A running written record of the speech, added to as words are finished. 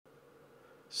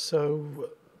So,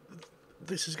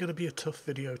 this is going to be a tough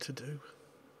video to do,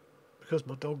 because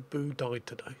my dog Boo died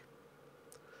today.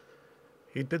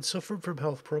 He'd been suffering from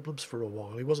health problems for a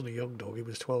while. He wasn't a young dog, he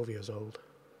was 12 years old.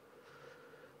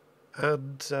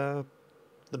 And the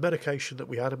medication that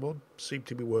we had him on seemed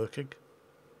to be working,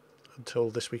 until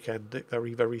this weekend it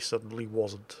very, very suddenly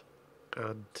wasn't.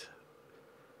 And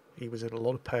he was in a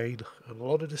lot of pain and a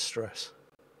lot of distress.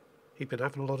 He'd been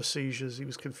having a lot of seizures, he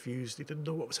was confused, he didn't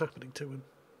know what was happening to him.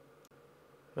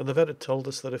 And the vet had told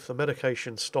us that if the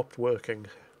medication stopped working,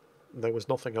 there was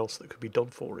nothing else that could be done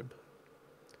for him.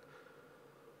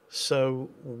 So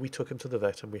we took him to the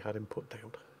vet and we had him put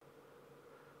down.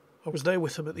 I was there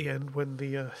with him at the end when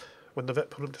the vet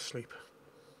put him to sleep,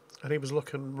 and he was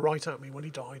looking right at me when he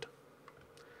died.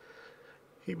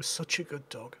 He was such a good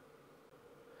dog.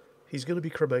 He's going to be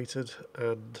cremated,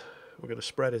 and we're going to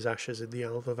spread his ashes in the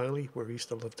Alva Valley, where he used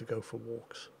to love to go for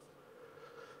walks.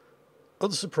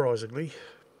 Unsurprisingly,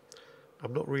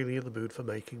 I'm not really in the mood for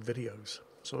making videos,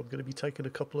 so I'm going to be taking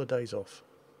a couple of days off.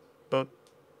 But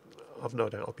I've no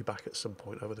doubt I'll be back at some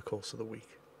point over the course of the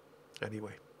week.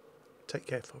 Anyway, take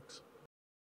care, folks.